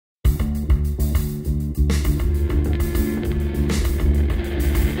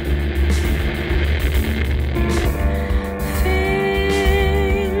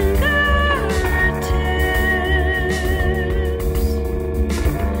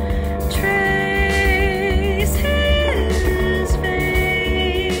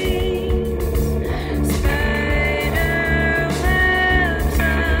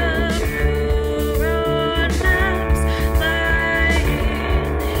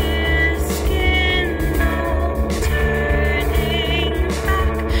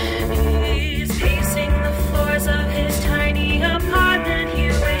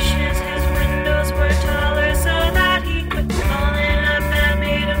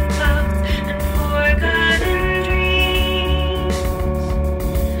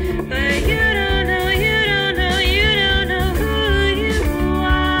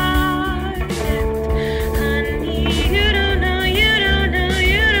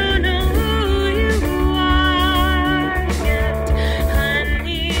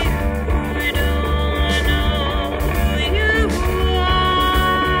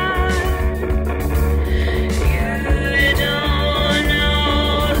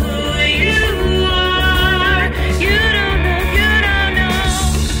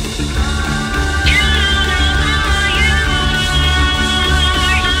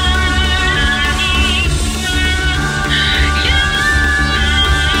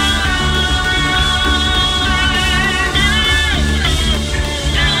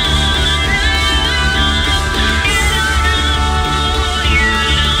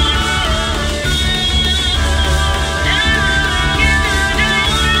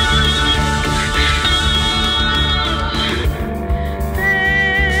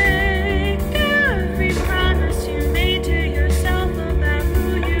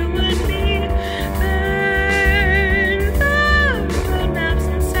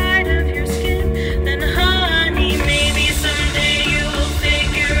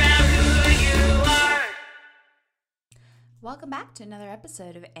back to another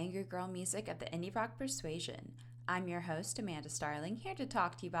episode of Angry Girl Music of the Indie Rock Persuasion. I'm your host, Amanda Starling, here to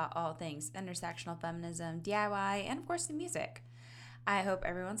talk to you about all things intersectional feminism, DIY, and of course the music. I hope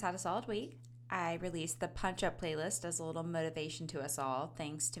everyone's had a solid week. I released the Punch Up playlist as a little motivation to us all,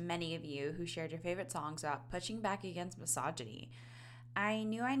 thanks to many of you who shared your favorite songs about pushing back against misogyny. I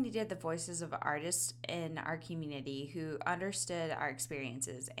knew I needed the voices of artists in our community who understood our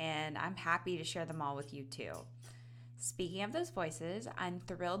experiences, and I'm happy to share them all with you too. Speaking of those voices, I'm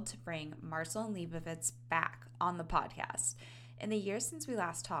thrilled to bring Marceline Leibovitz back on the podcast. In the years since we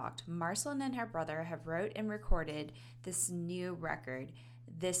last talked, Marceline and her brother have wrote and recorded this new record,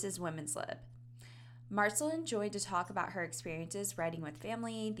 This Is Women's Lib. Marceline joined to talk about her experiences writing with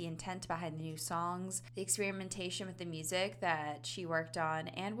family, the intent behind the new songs, the experimentation with the music that she worked on,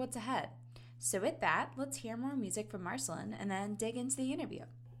 and what's ahead. So with that, let's hear more music from Marceline and then dig into the interview.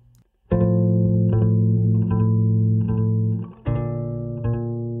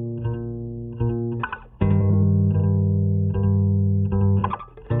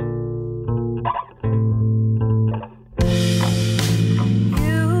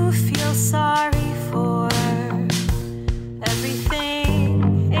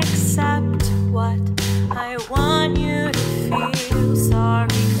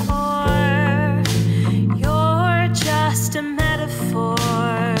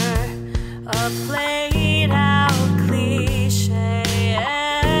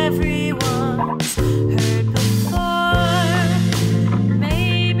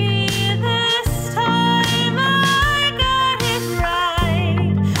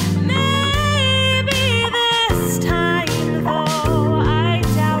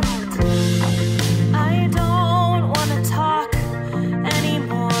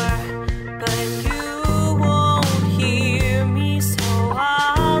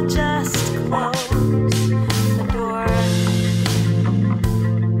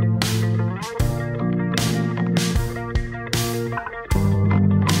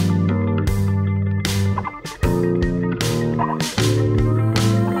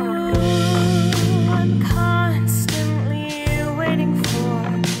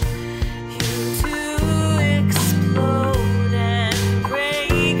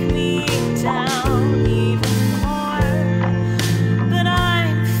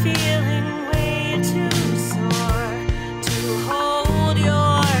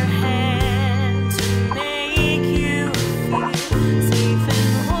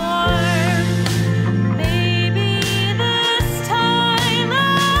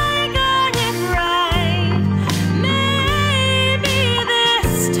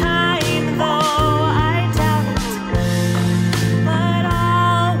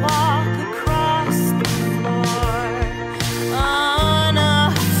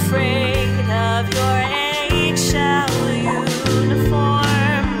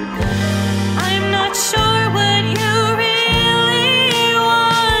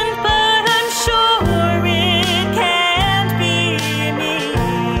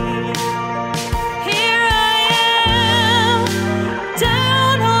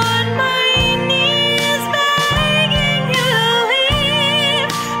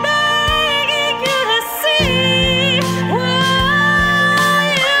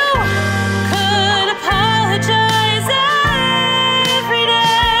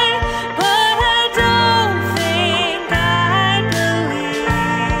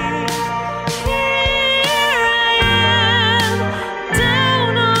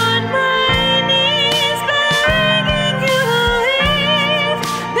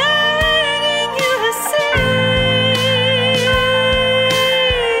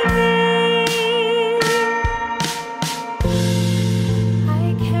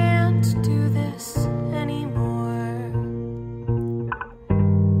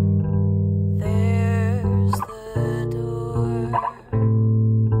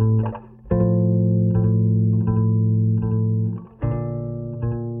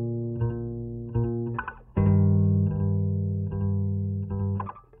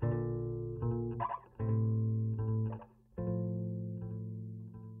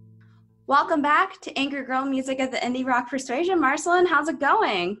 Welcome back to Angry Girl Music of the Indie Rock Persuasion. Marceline, how's it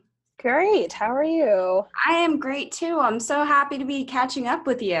going? Great. How are you? I am great too. I'm so happy to be catching up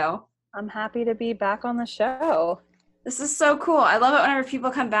with you. I'm happy to be back on the show. This is so cool. I love it whenever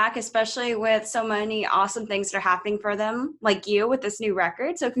people come back, especially with so many awesome things that are happening for them, like you with this new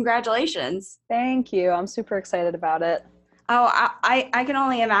record. So congratulations. Thank you. I'm super excited about it. Oh, I can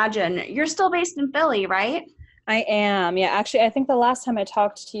only imagine. You're still based in Philly, right? I am. Yeah, actually, I think the last time I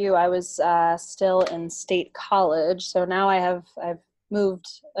talked to you, I was still in State College. So now I've moved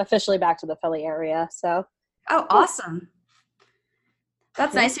officially back to the Philly area. So. Oh, awesome.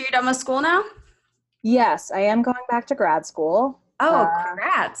 That's Yeah. nice. So you're done with school now? Yes, I am going back to grad school. Oh,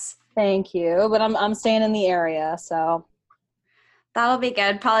 congrats. Thank you, but I'm staying in the area, so That'll be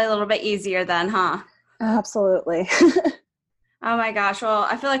good. Probably a little bit easier then, huh? absolutely. Oh my gosh. Well,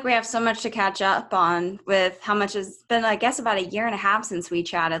 I feel like we have so much to catch up on with how much has been, I guess, about a year and a half since we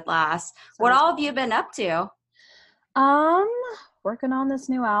chatted last. What Sounds all have about you been up to? Um, Working on this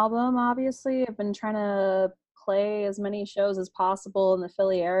new album, obviously. I've been trying to play as many shows as possible in the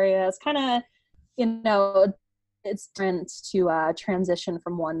Philly area. It's kind of, you know, it's different to transition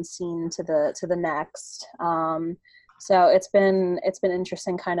from one scene to the next. So it's been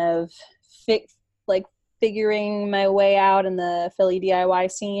interesting kind of like figuring my way out in the Philly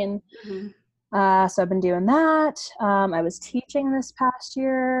DIY scene. Mhm. So I've been doing that. I was teaching this past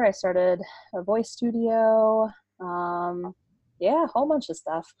year. I started a voice studio. Um, yeah, a whole bunch of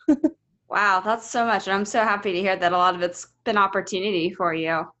stuff. Wow, that's so much. And I'm so happy to hear that a lot of it's been opportunity for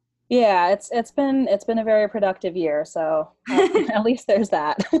you. Yeah, it's been a very productive year. So at least there's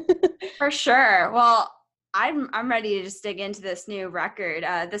that. For sure. Well, I'm ready to just dig into this new record.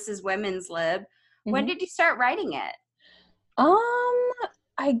 This is Women's Lib. When Mhm. did you start writing it? Um,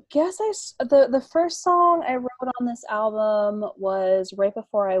 I guess the first song I wrote on this album was right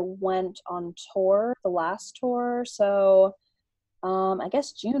before I went on tour, the last tour. So I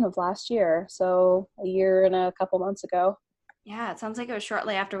guess June of last year. So a year and a couple months ago. Yeah, it sounds like it was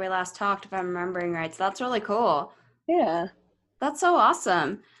shortly after we last talked, if I'm remembering right. So that's really cool. Yeah. That's so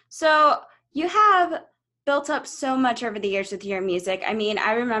awesome. So you have built up so much over the years with your music. I mean,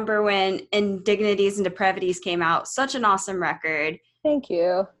 I remember when Indignities and Depravities came out, such an awesome record. Thank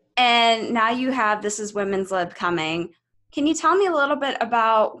you. And now you have This Is Women's Lib coming. Can you tell me a little bit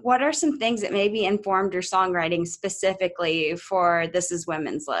about what are some things that maybe informed your songwriting specifically for This Is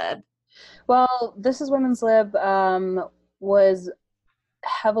Women's Lib? Well, This Is Women's Lib was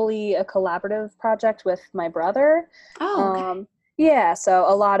heavily a collaborative project with my brother. Oh, okay. Um, yeah, so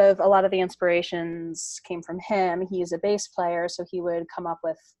a lot of the inspirations came from him. He's a bass player, so he would come up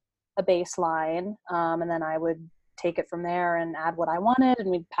with a bass line, and then I would take it from there and add what I wanted,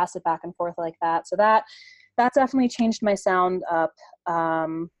 and we'd pass it back and forth like that. So that definitely changed my sound up,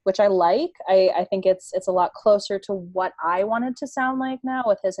 which I like. I think it's a lot closer to what I wanted to sound like now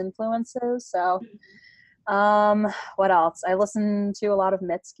with his influences. So what else? I listen to a lot of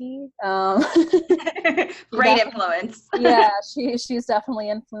Mitski. She Great definitely, influence. yeah, she's definitely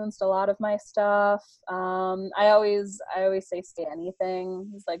influenced a lot of my stuff. I always say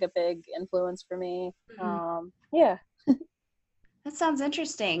Anything is like a big influence for me. Mhm. Yeah. That sounds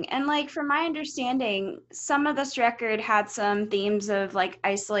interesting. And like from my understanding, some of this record had some themes of like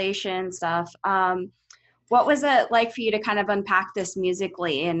isolation stuff. What was it like for you to kind of unpack this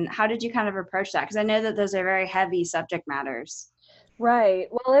musically, and how did you kind of approach that? Because I know that those are very heavy subject matters. Right.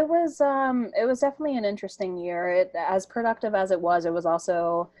 Well, it was definitely an interesting year. It as productive as it was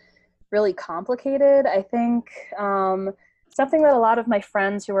also really complicated. I think something that a lot of my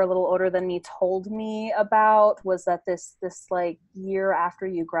friends who are a little older than me told me about was that this like year after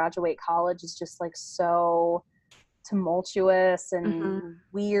you graduate college is just like so tumultuous and Hmm.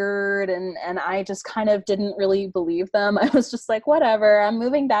 weird, and I just kind of didn't really believe them. I was just like, whatever, I'm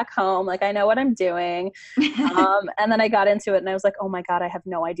moving back home, like I know what I'm doing. And then I got into it and I was like, oh my God, I have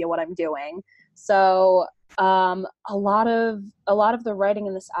no idea what I'm doing. So a lot of the writing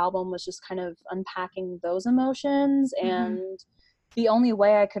in this album was just kind of unpacking those emotions, Hmm. and the only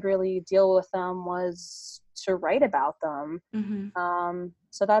way I could really deal with them was to write about them. Hmm.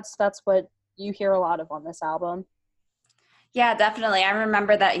 So that's what you hear a lot of on this album. Yeah, definitely. I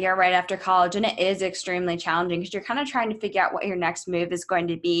remember that year right after college, and it is extremely challenging because you're kind of trying to figure out what your next move is going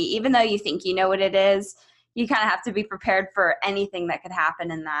to be. Even though you think you know what it is, you kind of have to be prepared for anything that could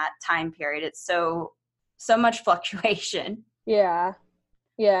happen in that time period. It's so much fluctuation. Yeah.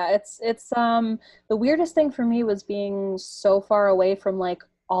 Yeah, it's the weirdest thing for me was being so far away from like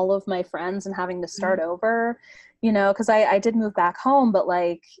all of my friends and having to start Mhm. over, because I did move back home, but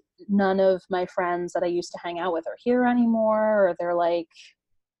like none of my friends that I used to hang out with are here anymore, or they're like,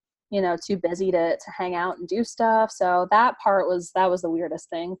 too busy to hang out and do stuff. So that was the weirdest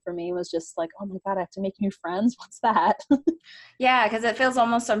thing for me, was just like, oh my God, I have to make new friends. What's that? Yeah, because it feels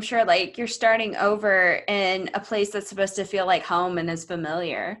almost, I'm sure, like you're starting over in a place that's supposed to feel like home and is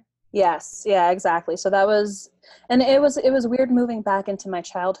familiar. Yes, yeah, exactly. So that was, and it was weird moving back into my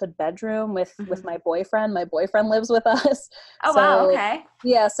childhood bedroom with Hmm. my boyfriend. My boyfriend lives with us. Oh, wow. So Okay.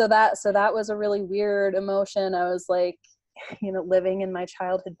 yeah, so that was a really weird emotion. I was like, living in my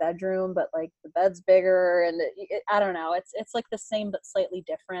childhood bedroom, but like the bed's bigger, and I don't know. It's like the same but slightly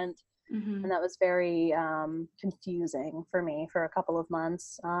different. Mm-hmm. And that was very confusing for me for a couple of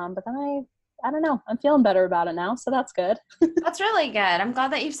months. But then I don't know, I'm feeling better about it now, so that's good. That's really good. I'm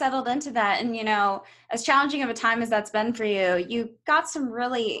glad that you've settled into that. And, as challenging of a time as that's been for you, you got some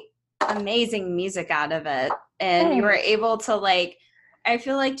really amazing music out of it. And you were Thanks. able to, like, I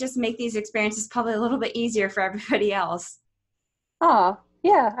feel like just make these experiences probably a little bit easier for everybody else. Oh,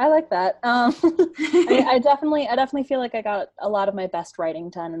 yeah, I like that. I definitely feel like I got a lot of my best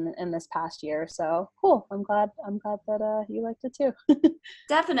writing done in this past year. So cool. I'm glad that you liked it too.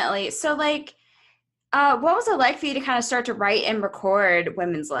 Definitely. So, like, what was it like for you to kind of start to write and record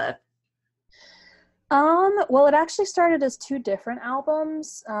Women's Lib? Well, it actually started as two different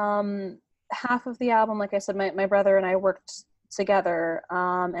albums. Half of the album, like I said, my brother and I worked together,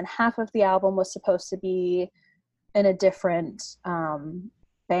 and half of the album was supposed to be in a different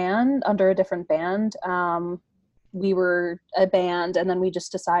band, under a different band. We were a band, and then we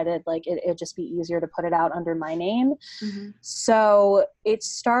just decided like it'd just be easier to put it out under my name. Mm-hmm. So it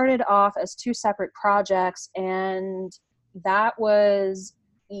started off as two separate projects, and that was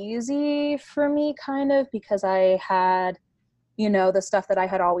easy for me kind of because I had the stuff that I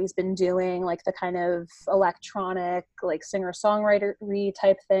had always been doing, like the kind of electronic, like singer-songwritery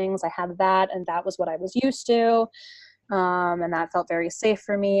type things. I had that, and that was what I was used to. And that felt very safe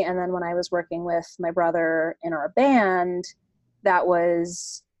for me. And then when I was working with my brother in our band, that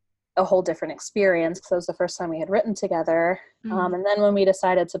was a whole different experience because it was the first time we had written together. Mm-hmm. And then when we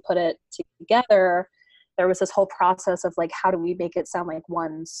decided to put it together, there was this whole process of like, how do we make it sound like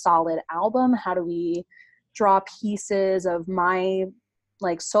one solid album? How do we draw pieces of my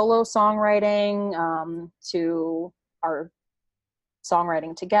like solo songwriting to our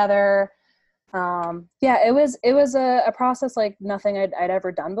songwriting together? Yeah, it was a process like nothing I'd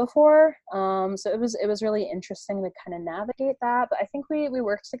ever done before. So it was really interesting to kind of navigate that, but I think we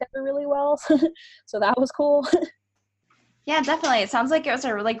worked together really well. So that was cool. Yeah, definitely. It sounds like it was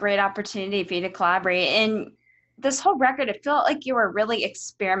a really great opportunity for you to collaborate. And this whole record, it felt like you were really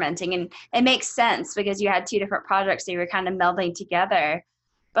experimenting, and it makes sense because you had two different projects that you were kind of melding together.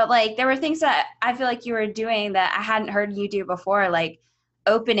 But like there were things that I feel like you were doing that I hadn't heard you do before, like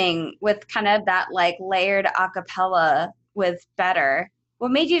opening with kind of that like layered a cappella with Better.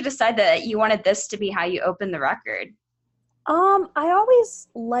 What made you decide that you wanted this to be how you open the record? I always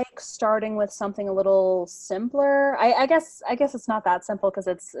like starting with something a little simpler. I guess it's not that simple because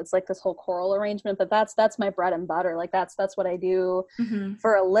it's like this whole choral arrangement, but that's my bread and butter. Like that's what I do Mm-hmm.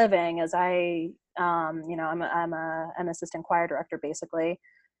 for a living. As I'm an assistant choir director basically.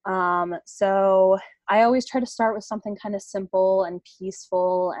 So I always try to start with something kind of simple and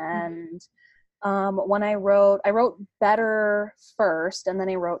peaceful. And when I wrote Better first, and then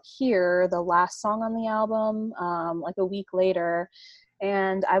I wrote Here, the last song on the album, like a week later.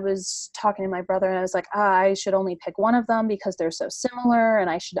 And I was talking to my brother, and I was like, I should only pick one of them because they're so similar, and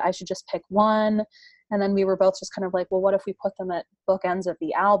I should just pick one. And then we were both just kind of like, well, what if we put them at bookends of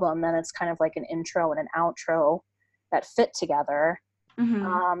the album? Then it's kind of like an intro and an outro that fit together.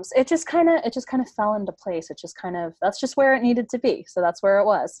 Mm-hmm. So it just kind of fell into place. That's just where it needed to be. So that's where it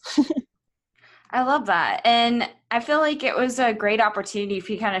was. I love that. And I feel like it was a great opportunity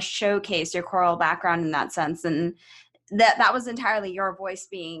for you to kind of showcase your choral background in that sense. And that was entirely your voice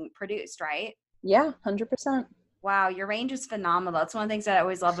being produced, right? Yeah, 100%. Wow, your range is phenomenal. That's one of the things that I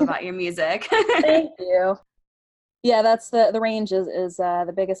always love about your music. Thank you. Yeah, that's the range is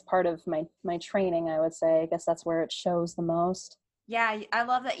the biggest part of my training, I would say. I guess that's where it shows the most. Yeah, I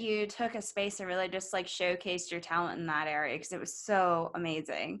love that you took a space and really just like showcased your talent in that area because it was so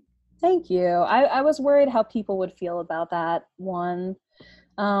amazing. Thank you. I was worried how people would feel about that one.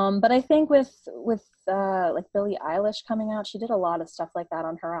 But I think with like Billie Eilish coming out, she did a lot of stuff like that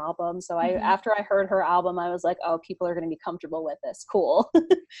on her album. So Mhm. after I heard her album, I was like, oh, people are going to be comfortable with this. Cool.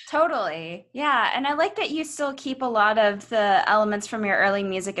 Totally. Yeah. And I like that you still keep a lot of the elements from your early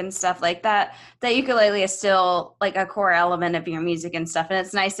music and stuff like that. That ukulele is still like a core element of your music and stuff. And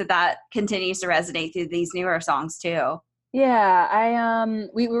it's nice that that continues to resonate through these newer songs too. Yeah,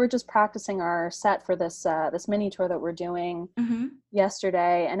 we were just practicing our set for this mini tour that we're doing Hmm.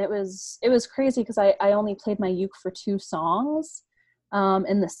 yesterday, and it was crazy because I only played my uke for two songs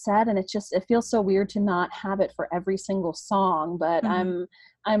in the set, and it feels so weird to not have it for every single song. But Hmm.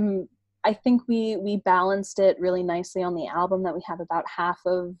 I'm I think we balanced it really nicely on the album, that we have about half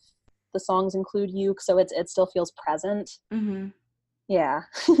of the songs include uke, so it still feels present. Hmm. Yeah.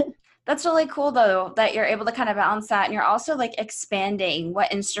 That's really cool though, that you're able to kind of balance that. And you're also like expanding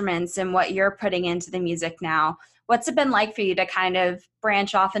what instruments and what you're putting into the music now. What's it been like for you to kind of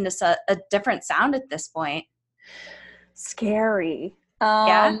branch off into a different sound at this point? Scary.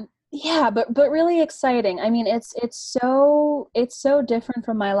 Yeah? Yeah, but really exciting. I mean, it's so different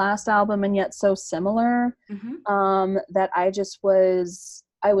from my last album and yet so similar, Mm-hmm. that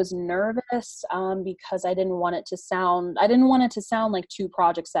I was nervous, because I didn't want it to sound like two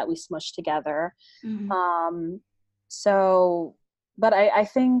projects that we smushed together. Mm-hmm. Um, so, but I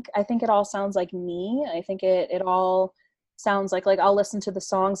think it all sounds like me. I think it all sounds like I'll listen to the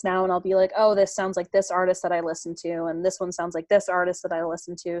songs now and I'll be like, oh, this sounds like this artist that I listen to, and this one sounds like this artist that I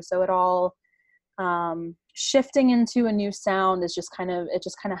listen to. So it all, shifting into a new sound is just kind of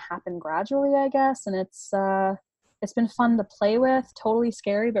happened gradually, I guess, and it's been fun to play with. Totally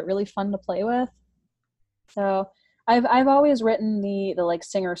scary, but really fun to play with. So I've always written the like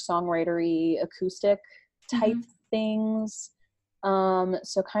singer songwritery acoustic type Mm-hmm. things.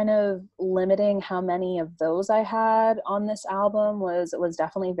 So kind of limiting how many of those I had on this album was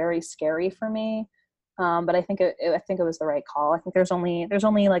definitely very scary for me. But I think it was the right call. I think there's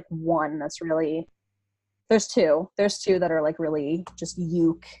only like one that's really there's two that are like really just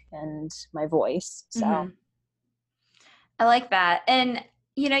uke and my voice. So Mm-hmm. I like that. And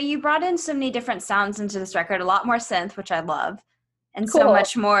you brought in so many different sounds into this record, a lot more synth, which I love, and so cool.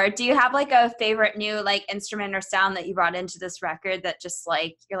 much more. Do you have like a favorite new like instrument or sound that you brought into this record that just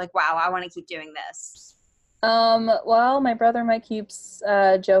like you're like, wow, I want to keep doing this? Well, my brother Mike keeps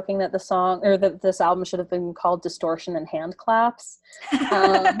joking that the song or that this album should have been called Distortion and Hand Claps,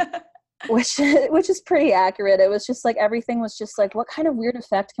 um, which which is pretty accurate. It was just like everything was just like, what kind of weird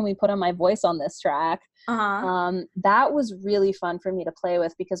effect can we put on my voice on this track? Uh-huh. That was really fun for me to play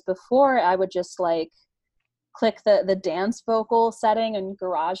with because before I would just like click the dance vocal setting in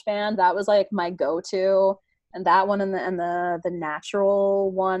GarageBand. That was like my go-to. And that one and the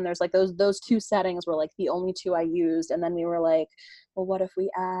natural one, there's like those two settings were like the only two I used. And then we were like, well, what if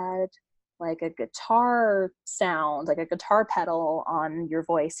we add like a guitar sound, like a guitar pedal on your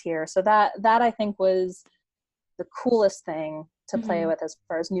voice here? So that I think was the coolest thing to play Mm-hmm. with as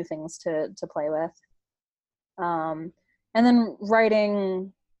far as new things to play with. Um, and then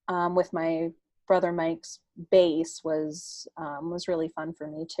writing, with my brother Mike's bass was really fun for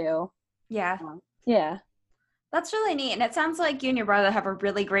me too. Yeah. Yeah. That's really neat. And it sounds like you and your brother have a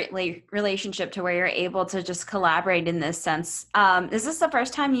really great relationship to where you're able to just collaborate in this sense. Is this the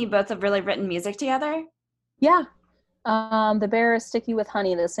first time you both have really written music together? Yeah. The Bear is Sticky with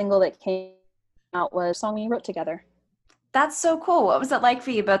Honey, the single that came out, was a song we wrote together. That's so cool. What was it like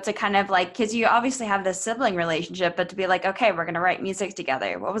for you both to kind of like, because you obviously have this sibling relationship, but to be like, okay, we're going to write music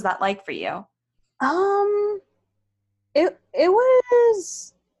together. What was that like for you? Um, it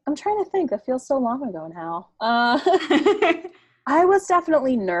was. I'm trying to think. It feels so long ago now. I was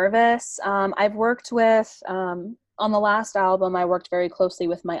definitely nervous. I've worked with on the last album. I worked very closely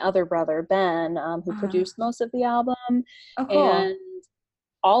with my other brother Ben, who uh, produced most of the album, oh, cool. and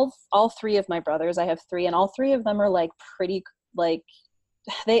all three of my brothers. I have three, and all three of them are like pretty like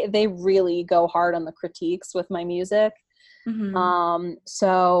they really go hard on the critiques with my music. Hmm.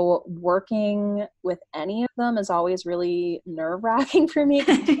 So working with any of them is always really nerve wracking for me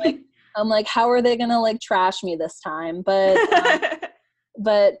because I'm like, how are they gonna like trash me this time?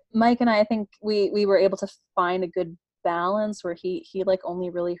 But Mike and I think we were able to find a good balance where he like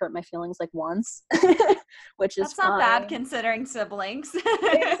only really hurt my feelings like once, which is That's not bad fine. considering siblings.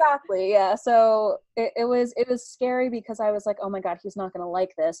 Exactly, yeah. So it was scary because I was like, oh my god, he's not gonna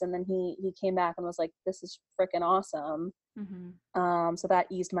like this, and then he came back and was like, this is freaking awesome. Hmm. So that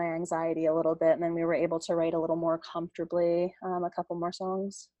eased my anxiety a little bit, and then we were able to write a little more comfortably, a couple more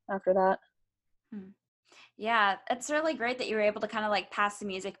songs after that. Yeah, it's really great that you were able to kind of like pass the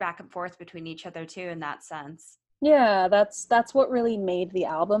music back and forth between each other too in that sense. Yeah, that's what really made the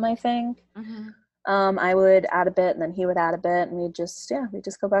album, I think. Hmm. I would add a bit, and then he would add a bit, and we just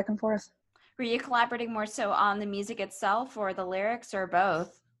go back and forth. Were you collaborating more so on the music itself or the lyrics or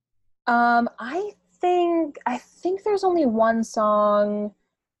both? I think there's only one song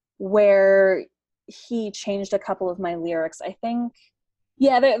where he changed a couple of my lyrics. I think,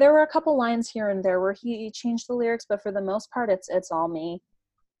 yeah, there were a couple lines here and there where he changed the lyrics, but for the most part, it's all me.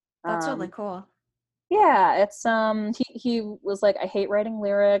 That's really Um, cool. yeah, he was like, I hate writing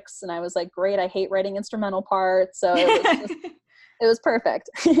lyrics, and I was like, great, I hate writing instrumental parts. So it was perfect.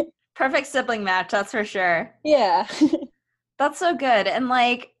 Perfect sibling match, that's for sure. Yeah. That's so good. And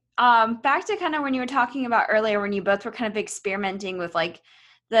like, back to kind of when you were talking about earlier when you both were kind of experimenting with like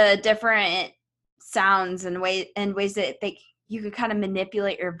the different sounds and ways that you could kind of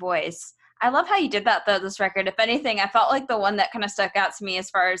manipulate your voice. I love how you did that though, this record. If anything, I felt like the one that kind of stuck out to me as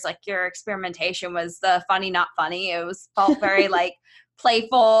far as like your experimentation was the funny not funny. It was felt very like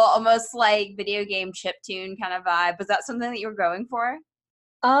playful, almost like video game chip tune kind of vibe. Was that something that you were going for?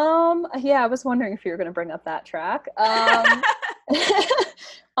 Yeah, I was wondering if you were going to bring up that track.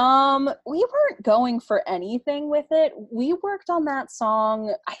 We weren't going for anything with it. We worked on that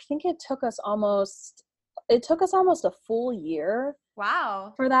song. I think it took us almost a full year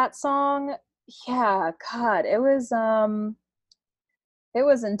Wow. for that song. Yeah, God, it was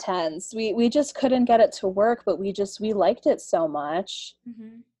intense. We just couldn't get it to work, but we liked it so much.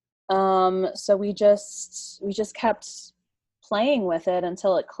 Mm-hmm. So we just kept playing with it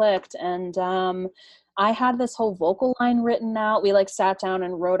until it clicked. And I had this whole vocal line written out. We like sat down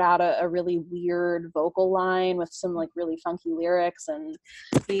and wrote out a really weird vocal line with some like really funky lyrics, and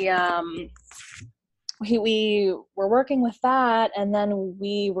we were working with that, and then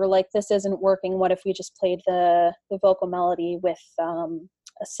we were like, this isn't working. What if we just played the vocal melody with a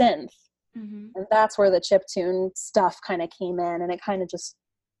synth? Mm-hmm. And that's where the chiptune stuff kind of came in, and it kind of just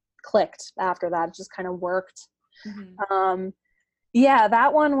clicked after that. It just kind of worked. Mm-hmm. Yeah,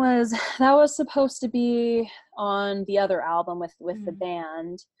 that was supposed to be on the other album with the Mm-hmm.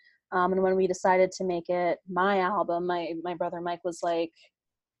 band. And when we decided to make it my album, my brother Mike was like,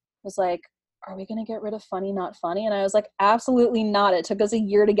 are we gonna get rid of Funny Not Funny? And I was like, absolutely not. It took us a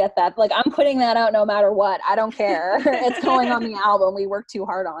year to get that. Like, I'm putting that out no matter what. I don't care. It's going on the album. We worked too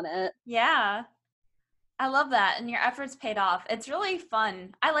hard on it. Yeah. I love that. And your efforts paid off. It's really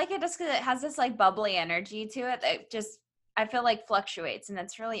fun. I like it just because it has this like bubbly energy to it that just, I feel like fluctuates. And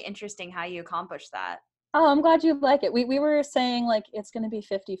it's really interesting how you accomplish that. Oh, I'm glad you like it. We were saying like it's going to be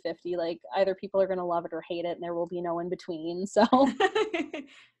 50-50. Like either people are going to love it or hate it, and there will be no in between. So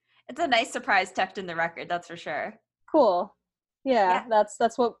It's a nice surprise tucked in the record, that's for sure. cool. Yeah. Yeah,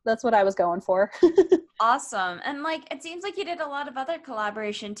 that's what I was going for. Awesome. And like it seems like you did a lot of other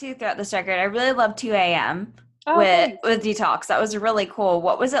collaboration too throughout this record. I really love 2 a.m. Oh, thanks. with Detox. That was really cool.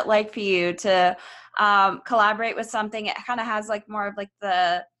 What was it like for you to collaborate with something? It kind of has like more of like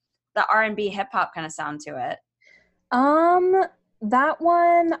the R&B hip hop kind of sound to it. Um, that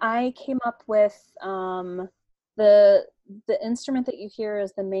one I came up with the the instrument that you hear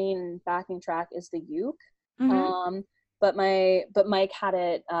as the main backing track is the uke. Mm-hmm. Um, but Mike had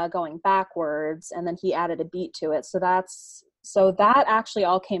it going backwards, and then he added a beat to it. So that actually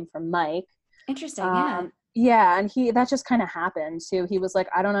all came from Mike. Interesting. Yeah. Yeah, and he that just kind of happened too. He was like,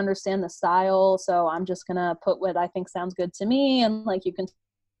 I don't understand the style, so I'm just gonna put what I think sounds good to me, and like you can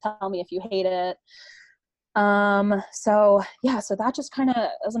tell me if you hate it. So yeah, so that just kind of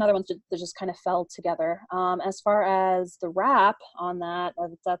as another one that just kind of fell together. As far as the rap on that,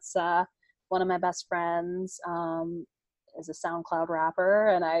 that's one of my best friends is a SoundCloud rapper,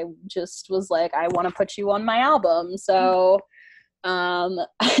 and I just was like, I want to put you on my album. So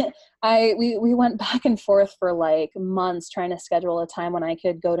we went back and forth for like months trying to schedule a time when I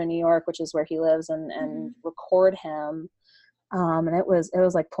could go to New York, which is where he lives, and Mm-hmm. record him. And it was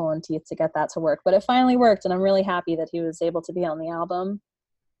like pulling teeth to get that to work, but it finally worked, and I'm really happy that he was able to be on the album.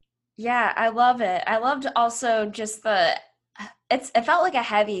 Yeah, I love it. I loved also just it felt like a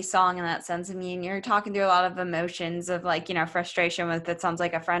heavy song in that sense. I mean, you're talking through a lot of emotions of like, frustration with it sounds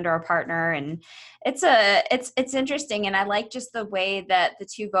like a friend or a partner, and it's interesting, and I like just the way that the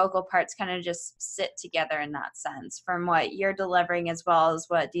two vocal parts kind of just sit together in that sense from what you're delivering as well as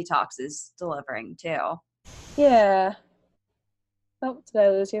what Detox is delivering too. Yeah. Oh, did I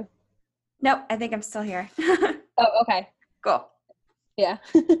lose you? Nope, I think I'm still here. Oh, okay. Cool. Yeah.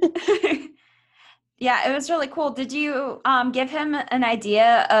 Yeah, it was really cool. Did you give him an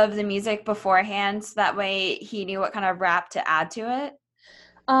idea of the music beforehand so that way he knew what kind of rap to add to it?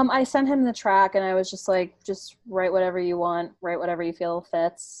 I sent him the track, and I was just like, just write whatever you want, write whatever you feel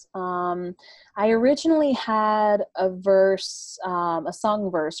fits. I originally had a song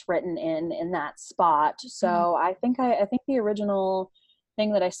verse written in that spot. Mhm. So I think the original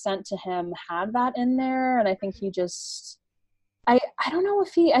thing that I sent to him had that in there, and I think he just I don't know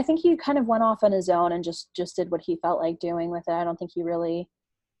if I think he kind of went off on his own and just did what he felt like doing with it. I don't think he really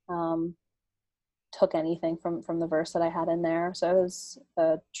um took anything from the verse that I had in there. So it was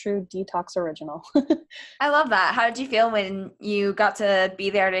a true Detox original. I love that. How did you feel when you got to be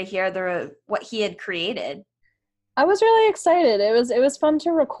there to hear the what he had created? I was really excited. It was fun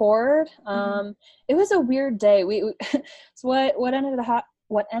to record. Mhm. It was a weird day. So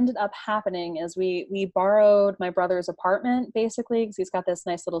what ended up happening is we borrowed my brother's apartment basically because he's got this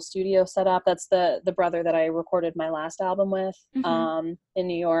nice little studio set up. That's the brother that I recorded my last album with Mhm. in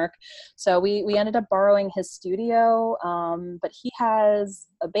New York. So we ended up borrowing his studio, but he has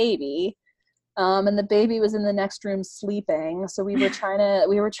a baby. And the baby was in the next room sleeping, so we were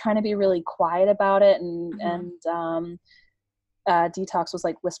trying to be really quiet about it, Mhm. and Detox was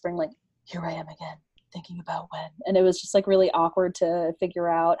like whispering like, here I am again, thinking about when. And it was just like really awkward to figure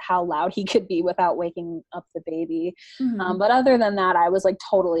out how loud he could be without waking up the baby. Mm-hmm. But other than that, I was like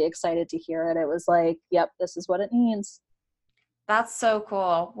totally excited to hear it. It was like, yep, this is what it needs. That's so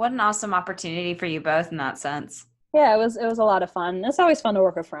cool. What an awesome opportunity for you both in that sense. Yeah, it was a lot of fun. It's always fun to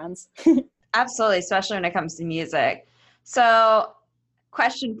work with friends. Absolutely, especially when it comes to music. So,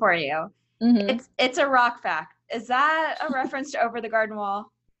 question for you. Mm-hmm. It's a rock fact. Is that a reference to Over the Garden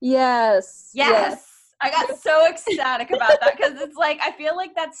Wall? Yes. Yes. I got so ecstatic about that because it's like I feel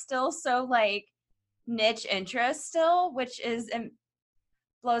like that's still so like niche interest still, which is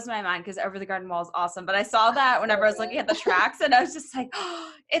blows my mind because Over the Garden Wall is awesome. But I saw that whenever I was looking at the tracks, and I was just like,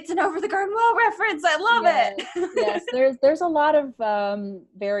 oh, it's an Over the Garden Wall reference. I love it. Yes, there's a lot of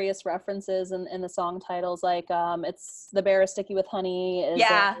various references in the song titles. Like it's The Bear is Sticky with Honey.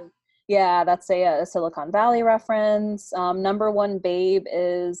 Yeah, that's a Silicon Valley reference. Number One Babe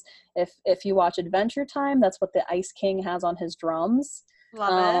is if you watch Adventure Time, that's what the Ice King has on his drums.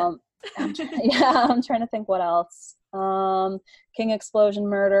 Love it. I'm trying to think what else. King Explosion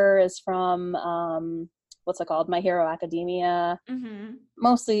Murder is from what's it called? My Hero Academia. Mm-hmm.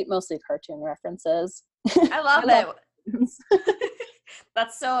 Mostly cartoon references. I love it.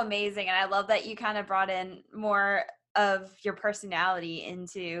 That's so amazing, and I love that you kind of brought in more of your personality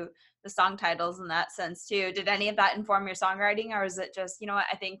into the song titles in that sense too. Did any of that inform your songwriting, or is it just, you know what,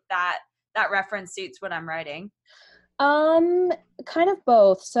 I think that reference suits what I'm writing? Kind of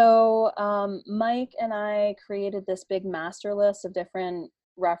both. So Mike and I created this big master list of different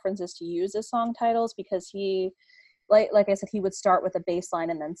references to use as song titles because he, like I said, he would start with a bass line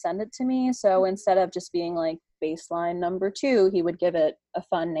and then send it to me. So instead of just being like bass line number 2, he would give it a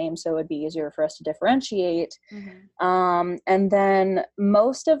fun name so it would be easier for us to differentiate. Mm-hmm. And then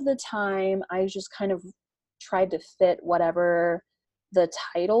most of the time I just kind of tried to fit whatever the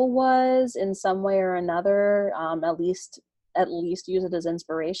title was in some way or another, at least use it as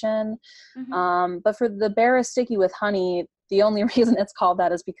inspiration. Mm-hmm. But for The Bear is Sticky with Honey, the only reason it's called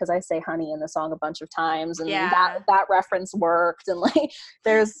that is because I say honey in the song a bunch of times, and that reference worked. And like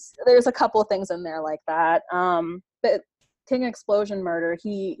there's a couple of things in there like that. But King Explosion Murder,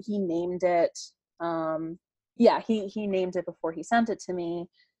 he named it. He named it before he sent it to me,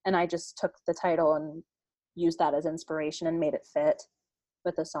 and I just took the title and used that as inspiration and made it fit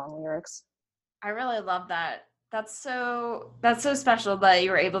with the song lyrics. I really love that. That's so special that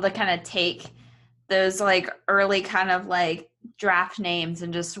you were able to kind of take those like early kind of like draft names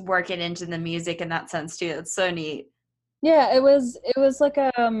and just work it into the music in that sense too. It's so neat. Yeah, it was like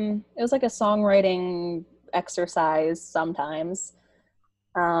a songwriting exercise sometimes,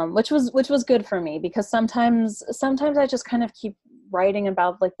 which was good for me because sometimes I just kind of keep writing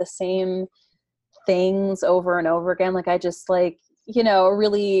about like the same things over and over again. Like I just like,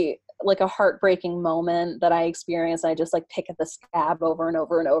 really like a heartbreaking moment that I experienced. I just like pick at the scab over and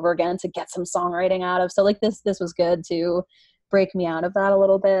over and over again to get some songwriting out of. So like this was good to break me out of that a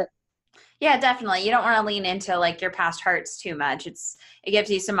little bit. Yeah, definitely. You don't want to lean into like your past hurts too much. It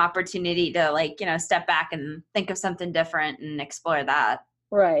gives you some opportunity to like, step back and think of something different and explore that.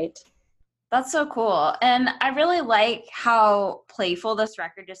 Right. That's so cool. And I really like how playful this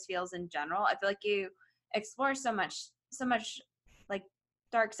record just feels in general. I feel like you explore so much like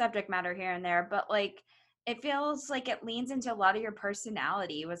dark subject matter here and there, but like it feels like it leans into a lot of your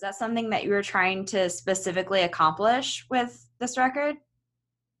personality. Was that something that you were trying to specifically accomplish with this record?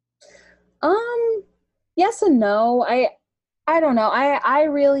 Yes and no. I don't know. I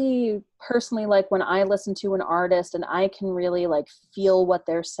really personally like when I listen to an artist and I can really like feel what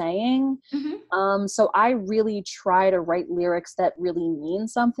they're saying. Mm-hmm. So I really try to write lyrics that really mean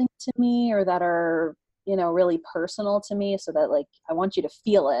something to me or that are, really personal to me so that like I want you to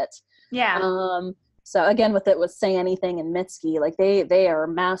feel it. Yeah. So again with Say Anything and Mitski, like they are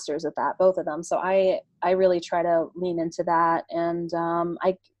masters at that, both of them. So I really try to lean into that, and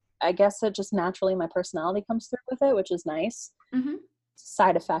I guess it just naturally my personality comes through with it, which is nice. Mm-hmm.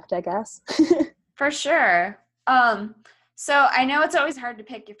 Side effect, I guess. For sure. So I know it's always hard to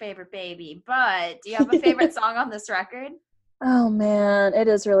pick your favorite baby, but do you have a favorite song on this record? Oh man, it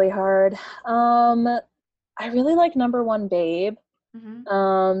is really hard. I really like Number One Babe.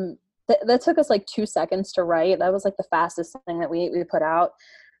 Mm-hmm. That took us like 2 seconds to write. That was like the fastest thing that we put out.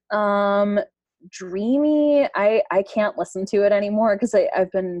 Dreamy, I can't listen to it anymore because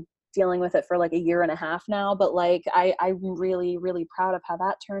I've been dealing with it for like a year and a half now, but like I'm really, really proud of how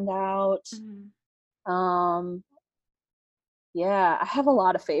that turned out. Mm-hmm. Yeah, I have a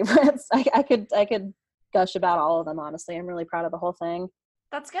lot of favorites. I could gush about all of them, honestly. I'm really proud of the whole thing.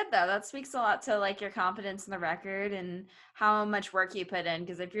 That's good though. That speaks a lot to like your confidence in the record and how much work you put in.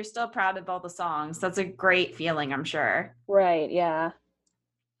 Because if you're still proud of all the songs, that's a great feeling, I'm sure. Right, yeah.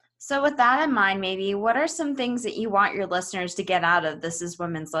 So, with that in mind, maybe what are some things that you want your listeners to get out of This Is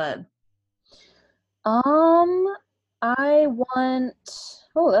Women's Lib? Um, I want,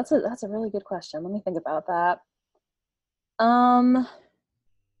 oh, that's a really good question. Let me think about that. Um,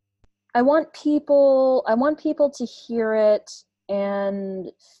 I want people to hear it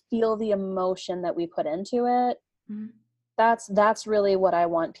and feel the emotion that we put into it. Mhm. That's really what I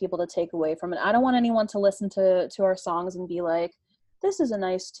want people to take away from it. I don't want anyone to listen to our songs and be like, this is a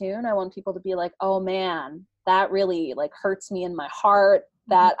nice tune. I want people to be like, oh man, that really like hurts me in my heart,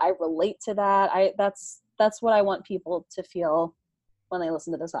 that I relate to that. That's what I want people to feel when they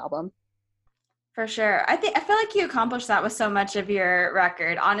listen to this album. For sure. I feel like you accomplished that with so much of your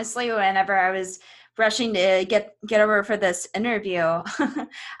record. Honestly, whenever I was rushing to get over for this interview,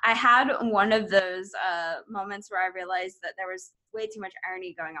 I had one of those moments where I realized that there was way too much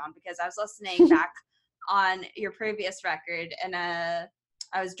irony going on because I was listening back on your previous record and I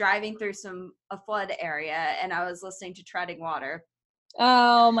was driving through a flood area and I was listening to Treading Water.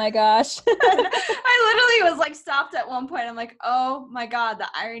 Oh my gosh. I literally was like stopped at one point. I'm like, oh my God, the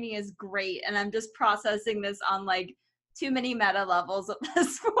irony is great. And I'm just processing this on like too many meta levels at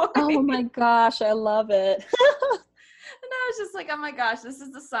this point. Oh my gosh, I love it. And I was just like, oh my gosh, this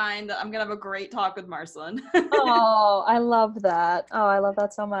is the sign that I'm gonna have a great talk with Marcelin. Oh, I love that. Oh, I love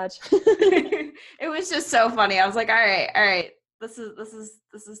that so much. It was just so funny. I was like, all right, this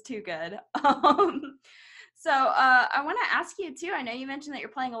is too good. So I want to ask you too. I know you mentioned that you're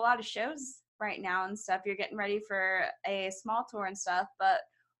playing a lot of shows right now and stuff. You're getting ready for a small tour and stuff. But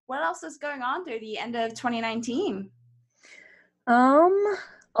what else is going on through the end of 2019?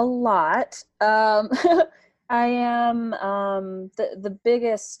 A lot. I am the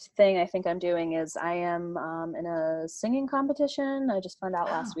biggest thing I think I'm doing is I am in a singing competition. I just found out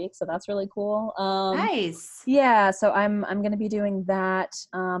Oh, last week, so that's really cool. nice. Yeah, so I'm going to be doing that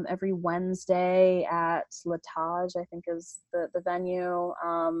every Wednesday at Latage, I think is the venue.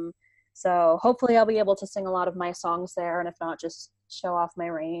 So hopefully I'll be able to sing a lot of my songs there, and if not, just show off my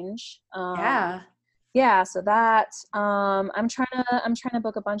range. Yeah. Yeah, so that I'm trying to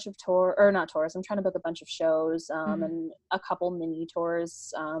book a bunch of tour or not tours. I'm trying to book a bunch of shows Mhm. and a couple mini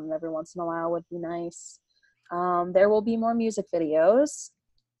tours every once in a while would be nice. There will be more music videos.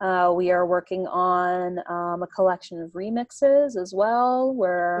 We are working on a collection of remixes as well.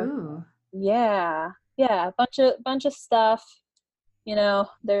 Where Ooh. yeah, a bunch of stuff.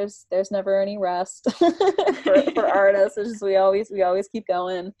 There's never any rest for artists. It's just we always keep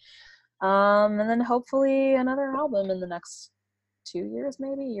going. And then hopefully another album in the next 2 years,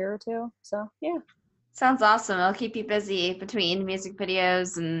 maybe a year or two. So yeah. Sounds awesome. I'll keep you busy between music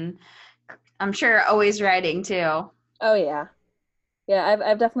videos and I'm sure always writing too. Oh yeah. Yeah,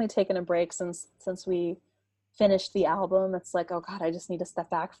 I've definitely taken a break since we finished the album. It's like, oh God, I just need to step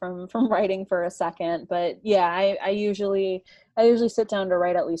back from writing for a second. But yeah, I usually sit down to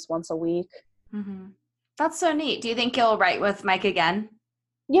write at least once a week. Hmm. That's so neat. Do you think you'll write with Mike again?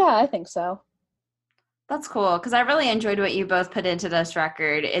 Yeah, I think so. That's cool because I really enjoyed what you both put into this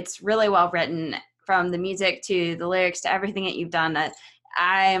record. It's really well written from the music to the lyrics to everything that you've done.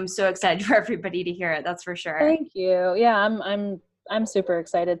 I am so excited for everybody to hear it. That's for sure. Thank you. Yeah, I'm super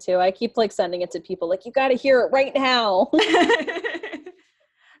excited too. I keep like sending it to people like you got to hear it right now.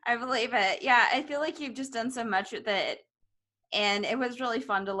 I believe it. Yeah, I feel like you've just done so much with it. And it was really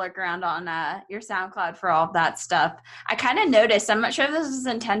fun to look around on your SoundCloud for all of that stuff. I kind of noticed, I'm not sure if this is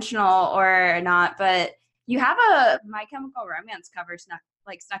intentional or not, but you have a My Chemical Romance cover snuck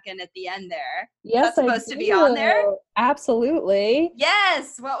in at the end there. Yes, That's I supposed to be on there? do. Absolutely.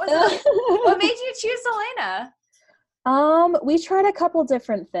 Yes. What was it? What made you choose Selena? We tried a couple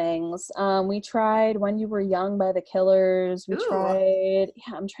different things. We tried When You Were Young by the Killers. We Ooh. tried,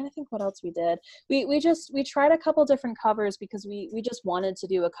 yeah, I'm trying to think what else we did. We tried a couple different covers because we just wanted to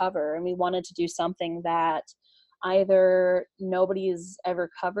do a cover and we wanted to do something that either nobody's ever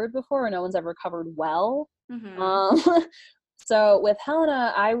covered before or no one's ever covered well. Mm-hmm. Um, So with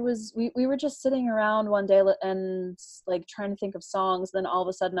Helena, we were just sitting around one day and like trying to think of songs. Then all of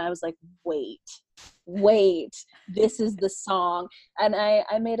a sudden I was like, wait, this is the song. And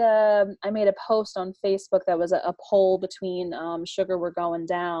I made a post on Facebook that was a poll between Sugar We're Going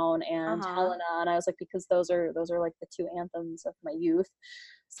Down and Uh-huh. Helena. And I was like, because those are like the two anthems of my youth.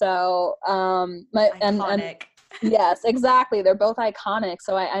 So my and Iconic. yes, exactly. They're both iconic.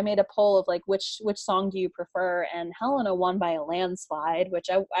 So I made a poll of like which song do you prefer, and Helena won by a landslide, which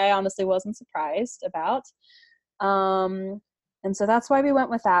I honestly wasn't surprised about. Um, And so that's why we went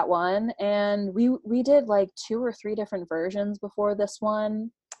with that one. And we did like 2 or 3 different versions before this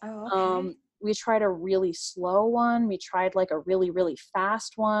one. Oh, okay. We tried a really slow one. We tried like a really, really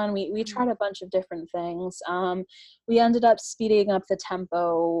fast one. We tried a bunch of different things. We ended up speeding up the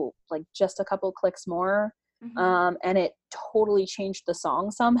tempo like just a couple clicks more. And it totally changed the song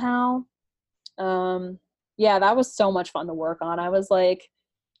somehow. Yeah, that was so much fun to work on. I was like,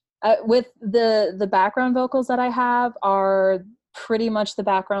 with the background vocals that I have are pretty much the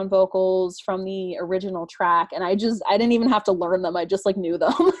background vocals from the original track, and I didn't even have to learn them. I just like knew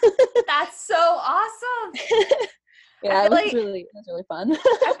them. That's so awesome. Yeah, it was really fun.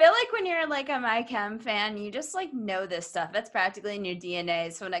 I feel like when you're like a My Chem fan, you just like know this stuff. It's practically in your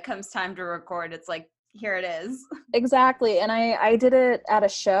DNA. So when it comes time to record, it's like, here it is. Exactly. And I did it at a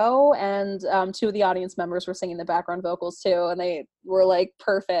show, and 2 of the audience members were singing the background vocals too, and they were like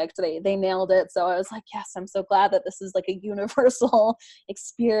perfect. They nailed it. So I was like, yes, I'm so glad that this is like a universal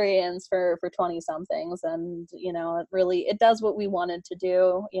experience for 20 somethings. And you know, it does what we wanted to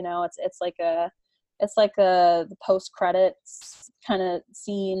do. You know, it's like a post credits kind of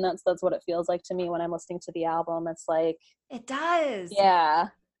scene. That's what it feels like to me when I'm listening to the album. It's like, it does. Yeah.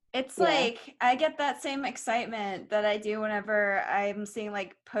 It's like, I get that same excitement that I do whenever I'm seeing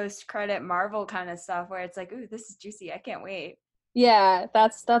like post-credit Marvel kind of stuff where it's like, ooh, this is juicy. I can't wait. Yeah,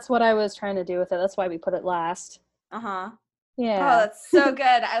 that's what I was trying to do with it. That's why we put it last. Uh-huh. Yeah. Oh, that's so good.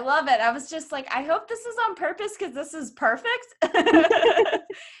 I love it. I was just like, I hope this is on purpose because this is perfect.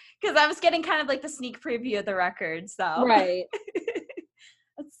 Because I was getting kind of like the sneak preview of the record, so. Right.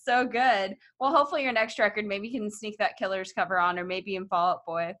 That's so good. Well, hopefully your next record, maybe you can sneak that Killers cover on, or maybe in Fall Out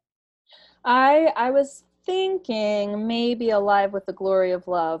Boy. I was thinking maybe Alive with the Glory of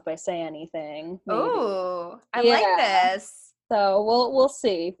Love by Say Anything. Oh, I like this. So we'll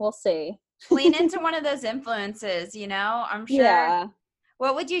see. We'll see. Lean into one of those influences, you know? I'm sure. Yeah.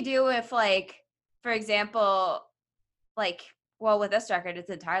 What would you do if, like, for example, like, well, with this record, it's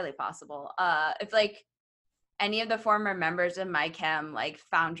entirely possible. If, like, any of the former members of My Chem like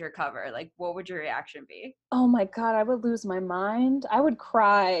found your cover, like what would your reaction be? Oh my God, I would lose my mind. I would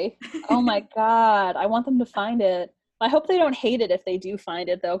cry. Oh my God, I want them to find it. I hope they don't hate it if they do find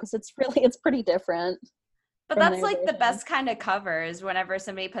it though, because it's pretty different. But that's like the best kind of covers whenever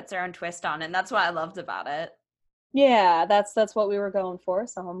somebody puts their own twist on it. And that's what I loved about it. Yeah, that's what we were going for.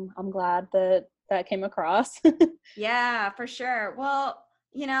 So I'm glad that came across. Yeah, for sure. Well,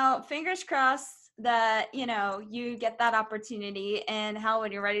 you know, fingers crossed that, you know, you get that opportunity, and hell,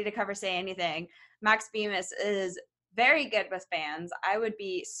 when you're ready to cover Say Anything, Max Bemis is very good with fans. I would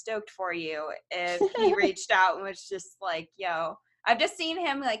be stoked for you if he reached out and was just like, yo, I've just seen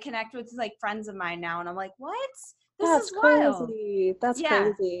him like connect with like friends of mine now, and I'm like, what? This is wild. Crazy. That's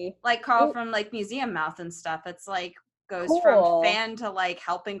crazy. Like Carl from like Museum Mouth and stuff. It's like goes from fan to like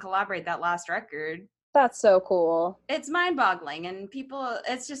helping collaborate that last record. That's so cool. It's mind-boggling, and people,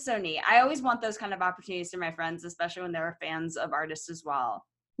 it's just so neat. I always want those kind of opportunities for my friends, especially when they're fans of artists as well.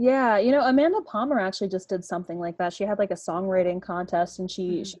 Yeah, you know, Amanda Palmer actually just did something like that. She had like a songwriting contest, and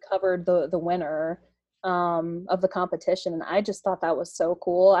she covered the winner of the competition, and I just thought that was so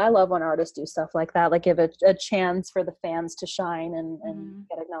cool. I love when artists do stuff like that, like give a chance for the fans to shine and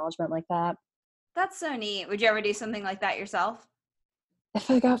get acknowledgement like that. That's so neat. Would you ever do something like that yourself? If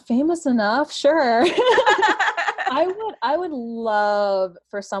I got famous enough, sure. I would love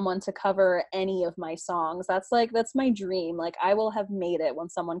for someone to cover any of my songs. That's my dream. Like I will have made it when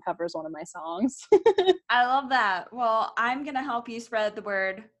someone covers one of my songs. I love that. Well, I'm going to help you spread the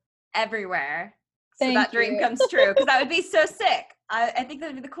word everywhere so that dream comes true, because that would be so sick. I think that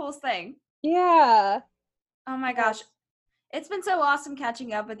would be the coolest thing. Yeah. Oh my gosh. It's been so awesome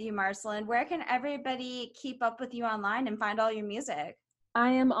catching up with you, Marcelin. Where can everybody keep up with you online and find all your music?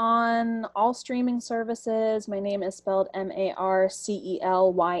 I am on all streaming services. My name is spelled Marcelyn.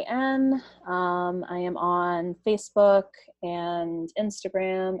 I am on Facebook and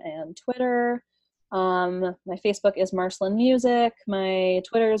Instagram and Twitter. My Facebook is Marcelin Music. My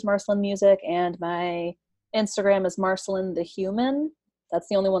Twitter is Marcelin Music, and my Instagram is Marcelin the Human. That's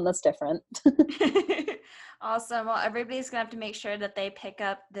the only one that's different. Awesome. Well, everybody's going to have to make sure that they pick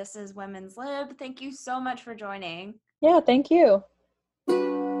up This Is Women's Lib. Thank you so much for joining. Yeah, thank you.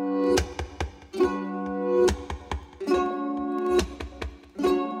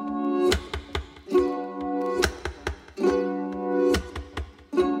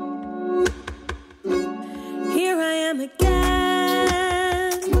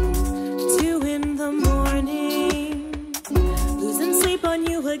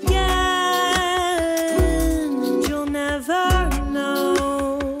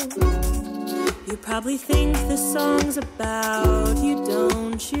 probably think this song's about you,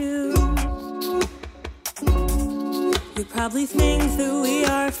 don't you? You probably think that we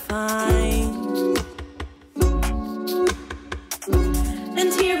are fine.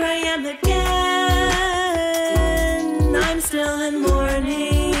 And here I am again, I'm still in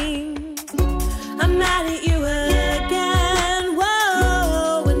mourning. I'm mad at you again,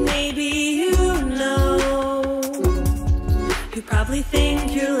 whoa, and maybe you know. You probably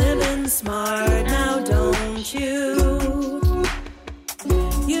think you're living smart now, don't you?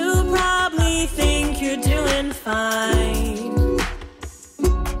 You probably think you're doing fine.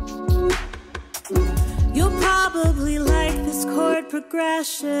 You'll probably like this chord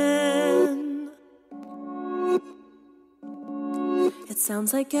progression. It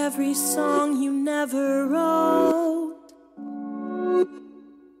sounds like every song you never wrote.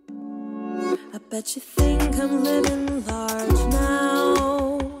 I bet you think I'm living large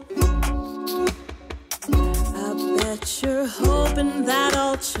now. I bet you're hoping that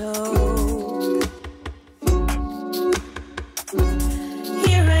I'll choke.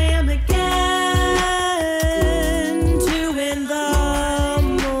 Here I am again, 2 in the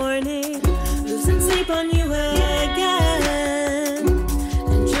morning, losing sleep on you again,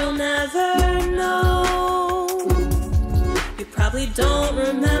 and you'll never know. You probably don't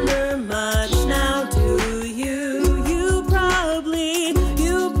remember much now, do you? You probably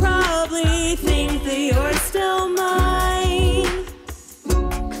think that you're still mine.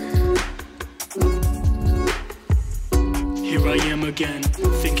 Here I am again,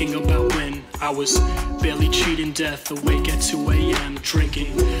 thinking about when I was barely cheating death, awake at 2 a.m.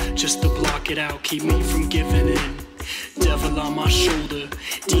 drinking just to block it out, keep me from giving in. Devil on my shoulder,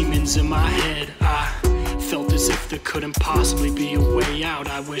 demons in my head. I felt as if there couldn't possibly be a way out.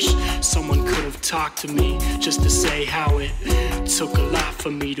 I wish someone could have talked to me just to say how it took a lot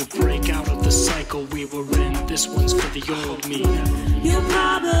for me to break out of the cycle we were in. This one's for the old me. You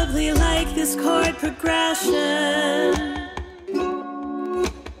probably like this chord progression.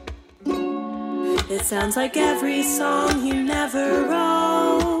 It sounds like every song you never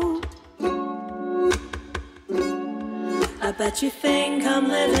wrote. I bet you think I'm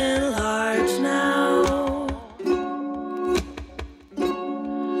living large now.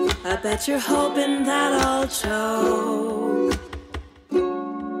 I bet you're hoping that I'll choke.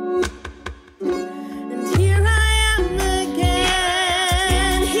 And here I am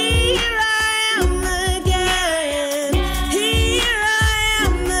again, here I am again, here I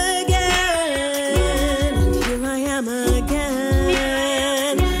am again, and here I am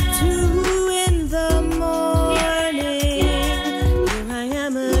again, 2 in the morning, here I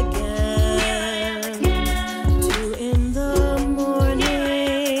am again, 2 in the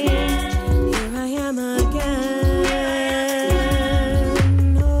morning, here I am again,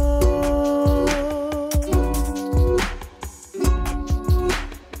 oh.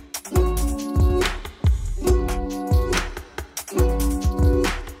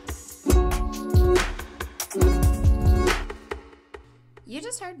 You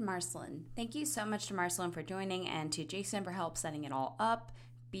just heard Marceline. Thank you so much to Marceline for joining and to Jason for help setting it all up.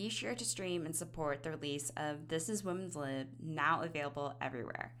 Be sure to stream and support the release of This Is Women's Lib, now available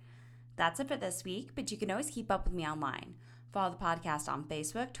everywhere. That's it for this week, but you can always keep up with me online. Follow the podcast on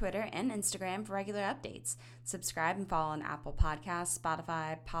Facebook, Twitter, and Instagram for regular updates. Subscribe and follow on Apple Podcasts,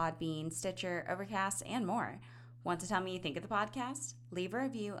 Spotify, Podbean, Stitcher, Overcast, and more. Want to tell me what you think of the podcast? Leave a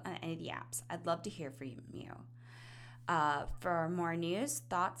review on any of the apps. I'd love to hear from you. For more news,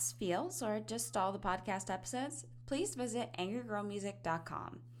 thoughts, feels, or just all the podcast episodes, please visit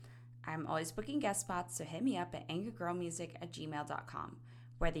angrygirlmusic.com. I'm always booking guest spots, so hit me up at angrygirlmusic@gmail.com.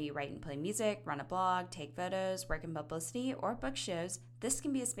 Whether you write and play music, run a blog, take photos, work in publicity, or book shows, this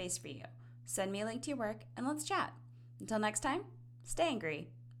can be a space for you. Send me a link to your work, and let's chat. Until next time, stay angry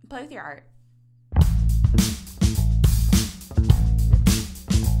and play with your art.